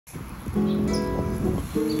So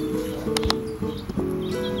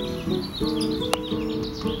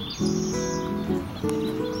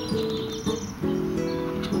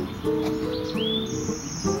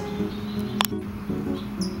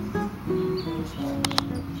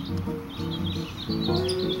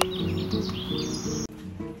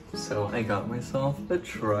I got myself a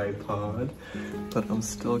tripod, but I'm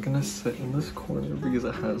still gonna sit in this corner because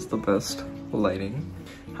it has the best lighting.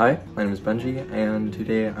 Hi, my name is Benji, and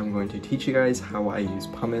today I'm going to teach you guys how I use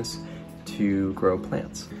pumice to grow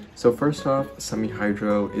plants. So first off,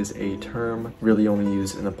 semi-hydro is a term really only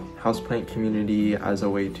used in the houseplant community as a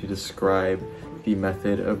way to describe the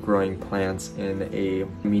method of growing plants in a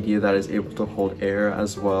media that is able to hold air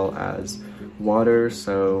as well as water.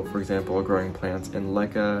 So for example, growing plants in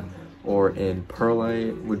LECA or in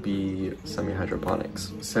perlite would be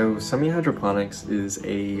semi-hydroponics. So semi-hydroponics is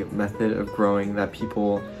a method of growing that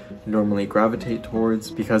people normally gravitate towards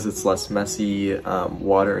because it's less messy,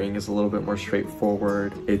 watering is a little bit more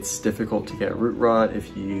straightforward, it's difficult to get root rot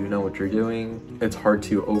if you know what you're doing, it's hard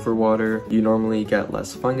to overwater, you normally get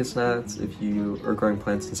less fungus gnats if you are growing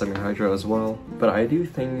plants in semi-hydro as well. But I do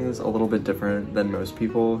things a little bit different than most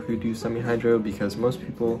people who do semi-hydro because most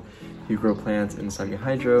people who grow plants in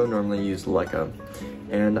semi-hydro normally use LECA.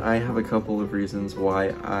 And I have a couple of reasons why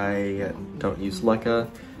I don't use LECA.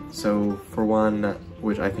 So for one,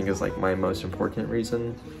 which I think is like my most important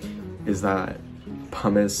reason, is that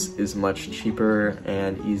pumice is much cheaper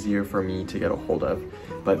and easier for me to get a hold of.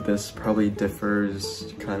 But this probably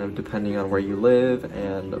differs kind of depending on where you live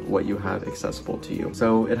and what you have accessible to you.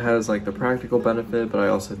 So it has like the practical benefit, but I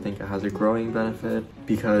also think it has a growing benefit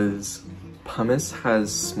because pumice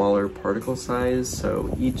has smaller particle size,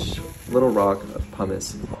 so each little rock of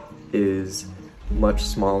pumice is much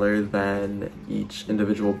smaller than each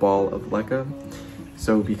individual ball of LECA.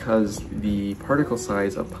 So because the particle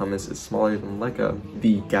size of pumice is smaller than LECA,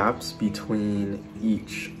 the gaps between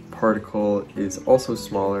each particle is also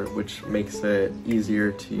smaller, which makes it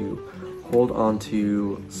easier to hold on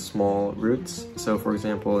to small roots. So for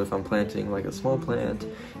example, if I'm planting like a small plant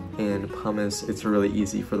in pumice, it's really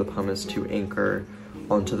easy for the pumice to anchor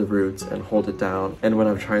onto the roots and hold it down. And when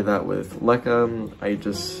I've tried that with LECA,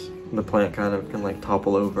 the plant kind of can like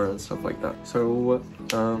topple over and stuff like that. So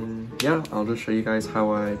yeah, I'll just show you guys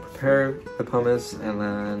how I prepare the pumice and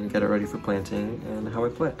then get it ready for planting and how I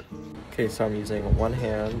plant. Okay, so I'm using one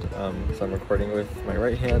hand because I'm recording with my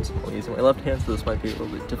right hand. So I'm using my left hand, so this might be a little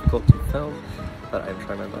bit difficult to film, but I'm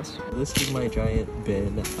trying my best. This is my giant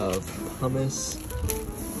bin of pumice.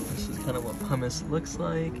 This is kind of what pumice looks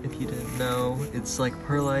like. If you didn't know, it's like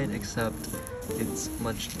perlite except it's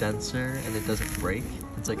much denser and it doesn't break.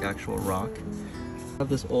 It's like actual rock. I have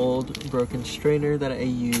this old broken strainer that I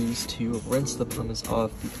use to rinse the pumice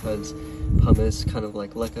off because pumice, kind of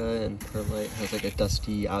like LECA and perlite, has like a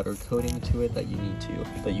dusty outer coating to it that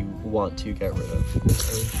you want to get rid of. I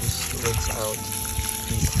just rinse out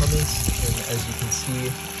the pumice, and as you can see,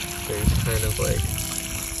 there's kind of like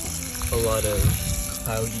a lot of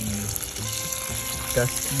cloudy,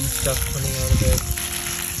 dusty stuff coming out of it.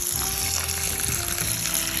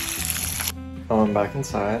 I'm back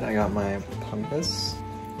inside. I got my pumice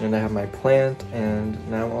and I have my plant, and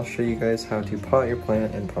now I'll show you guys how to pot your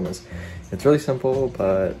plant in pumice. It's really simple,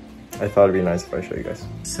 but I thought it'd be nice if I show you guys.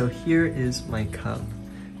 So here is my cup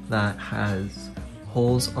that has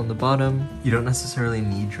holes on the bottom. You don't necessarily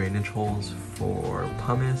need drainage holes for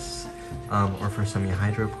pumice or for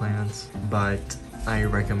semi-hydro plants, but I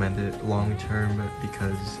recommend it long term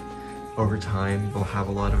because over time you'll have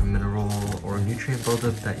a lot of mineral or nutrient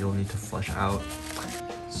buildup that you'll need to flush out.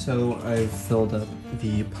 So I've filled up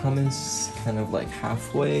the pumice kind of like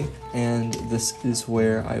halfway, and this is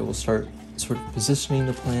where I will start sort of positioning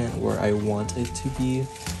the plant where I want it to be,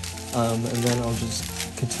 and then I'll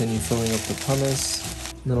just continue filling up the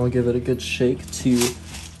pumice, and then I'll give it a good shake to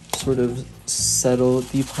sort of settle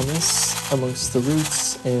the pumice amongst the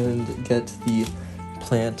roots and get the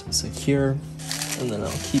plant secure. And then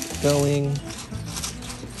I'll keep going.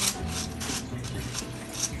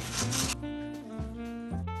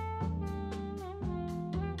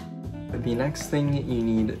 The next thing you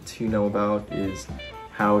need to know about is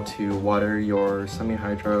how to water your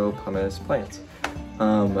semi-hydro pumice plants.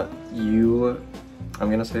 I'm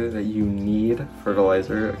gonna say that you need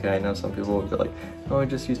fertilizer. Okay, I know some people will be like, oh, I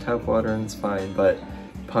just use tap water and it's fine, but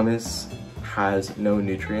pumice has no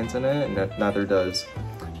nutrients in it, and neither does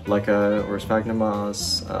LECA or sphagnum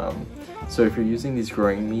moss. So if you're using these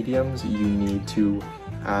growing mediums, you need to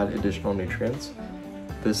add additional nutrients.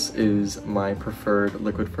 This is my preferred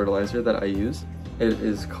liquid fertilizer that I use, It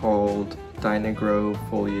is called Dynagrow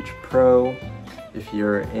Foliage Pro. If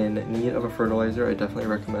you're in need of a fertilizer, I definitely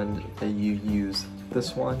recommend that you use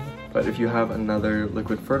this one. But if you have another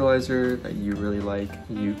liquid fertilizer that you really like,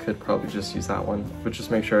 you could probably just use that one, but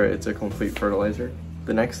just make sure it's a complete fertilizer.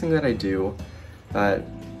 The next thing that I do that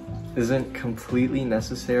isn't completely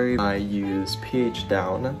necessary, I use pH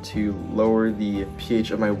down to lower the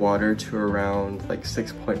pH of my water to around like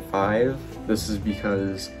 6.5. This is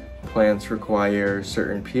because plants require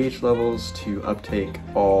certain pH levels to uptake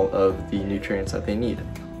all of the nutrients that they need.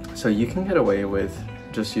 So you can get away with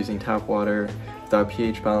just using tap water without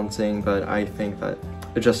pH balancing, but I think that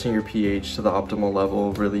adjusting your pH to the optimal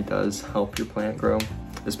level really does help your plant grow,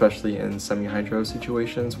 especially in semi-hydro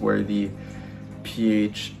situations where the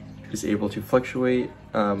pH is able to fluctuate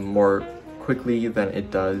more quickly than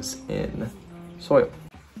it does in soil.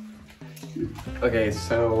 Okay,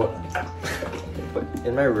 so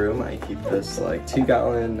in my room I keep this like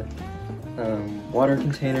 2-gallon water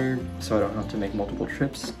container so I don't have to make multiple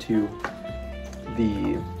trips to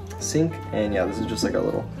the sink. And yeah, this is just like a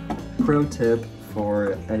little pro tip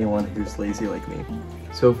for anyone who's lazy like me.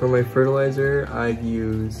 So for my fertilizer, I've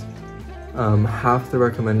used half the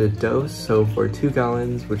recommended dose. So for 2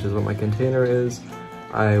 gallons, which is what my container is,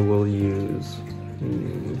 I will use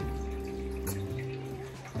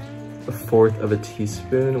 1/4 of a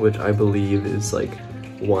teaspoon, which I believe is like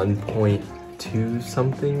 1.2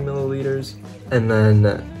 something milliliters. And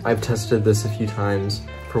then I've tested this a few times.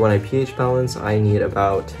 For when I pH balance, I need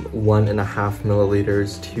about 1.5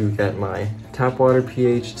 milliliters to get my tap water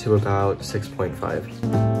pH to about 6.5.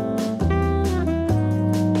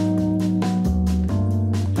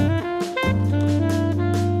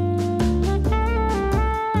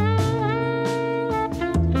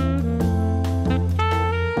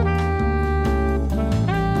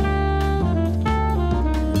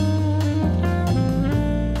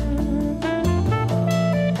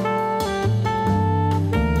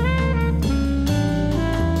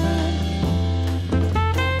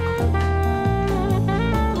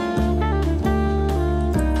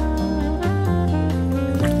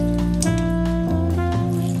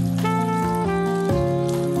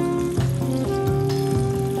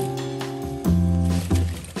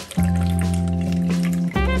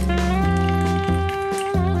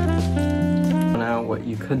 What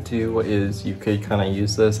you could do is you could kind of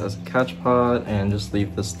use this as a catch pot and just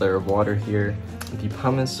leave this layer of water here. The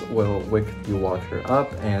pumice will wick the water up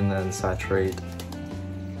and then saturate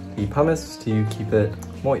the pumice to keep it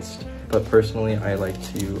moist. But personally, I like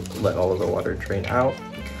to let all of the water drain out,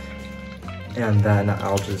 and then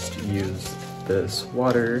I'll just use this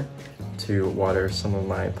water to water some of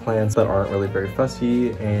my plants that aren't really very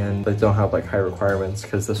fussy and they don't have like high requirements,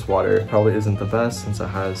 because this water probably isn't the best since it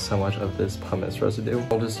has so much of this pumice residue.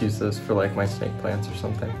 I'll just use this for like my snake plants or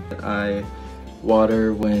something. I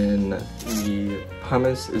water when the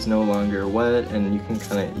pumice is no longer wet, and you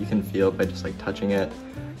can feel by just like touching it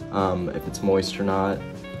if it's moist or not.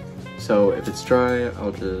 So if it's dry,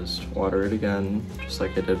 I'll just water it again just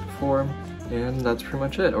like I did before. And that's pretty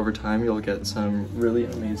much it. Over time, you'll get some really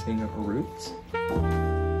amazing roots.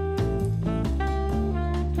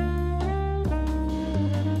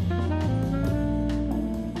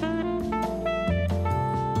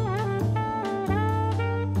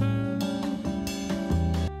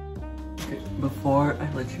 Okay, before I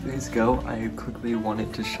let you guys go, I quickly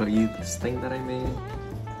wanted to show you this thing that I made.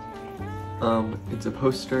 It's a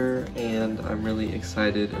poster, and I'm really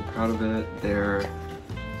excited and proud of it. They're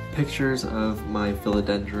pictures of my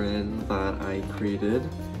philodendron that I created,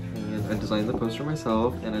 and I designed the poster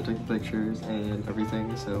myself, and I took the pictures and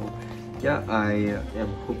everything. So yeah, I am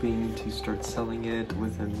hoping to start selling it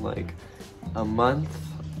within like a month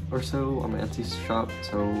or so on my Etsy shop.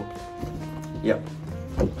 So yeah,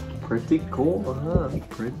 pretty cool, huh?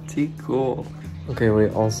 Pretty cool. Okay,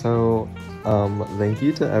 wait, also thank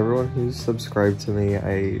you to everyone who's subscribed to me.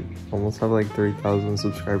 I almost have like 3,000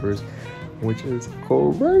 subscribers, which is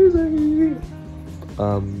crazy.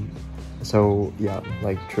 So yeah,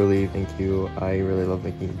 like truly thank you. I really love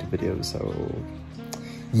making YouTube videos, so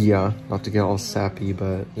yeah, not to get all sappy,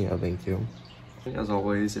 but yeah, thank you. As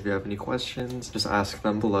always, if you have any questions, just ask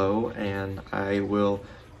them below and I will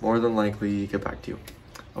more than likely get back to you.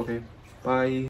 Okay, bye.